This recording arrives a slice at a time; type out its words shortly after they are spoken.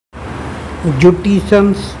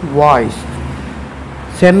ஜுட்டிஷன்ஸ் voice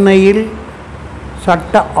சென்னையில்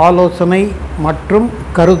சட்ட ஆலோசனை மற்றும்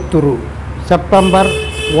கருத்துரு செப்டம்பர்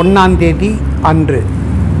 1 அன்று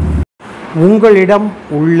உங்களிடம்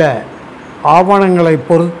உள்ள ஆவணங்களை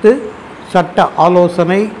பொறுத்து சட்ட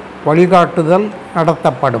ஆலோசனை வழிகாட்டுதல்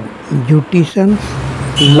நடத்தப்படும். ஜுட்டிஷன்ஸ்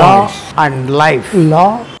law and life law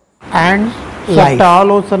and சட்ட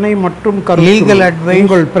ஆலோசனை மற்றும் லீகல் அட்வைஸ்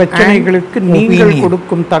உங்கள் பிரச்சனைகளுக்கு நீங்கள்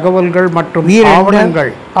கொடுக்கும் தகவல்கள் மற்றும்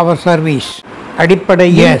ஆவணங்கள் அவர் சர்வீஸ்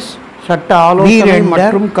அடிப்படையில் சட்ட ஆலோசனை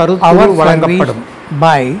மற்றும் கருத்து வழங்கப்படும்.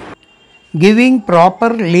 By giving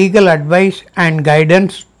proper legal advice and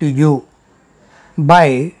guidance to you by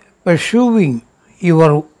pursuing your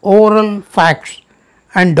oral facts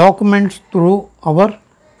and documents through our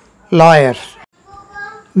lawyers.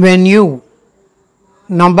 Venue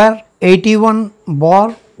number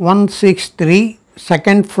 81/163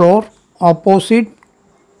 second floor opposite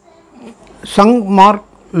Sangmark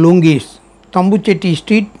Lungis, Tambuchetti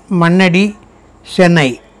Street, Mannadi,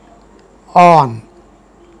 Chennai on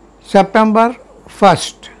September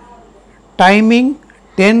 1st. Timing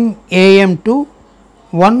 10 a.m. to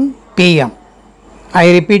 1 p.m. I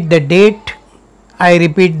repeat the date. I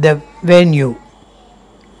repeat the venue.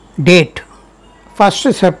 Date 1st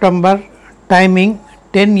September. Timing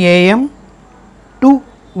 10 a.m. to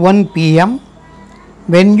 1 p.m.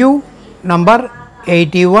 Venue number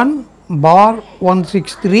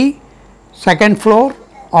 81/163 second floor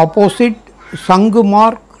opposite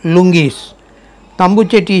Sangmark Lungis,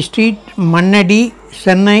 Tambuchetti Street, Mannadi,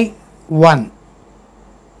 Chennai 1.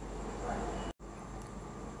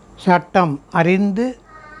 சட்டம் அறிந்து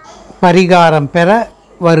பரிகாரம் பெற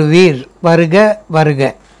வருவீர். வருக வருக.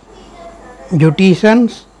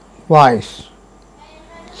 ஜுட்டிஷன்ஸ் voice.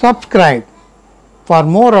 Subscribe for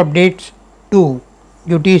more updates to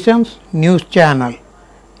Jutitions News Channel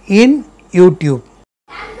in YouTube.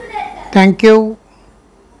 Thank you.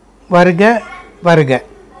 Varga Varga.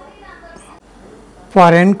 For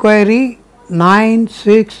enquiry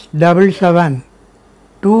 9677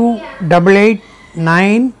 288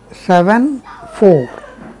 974.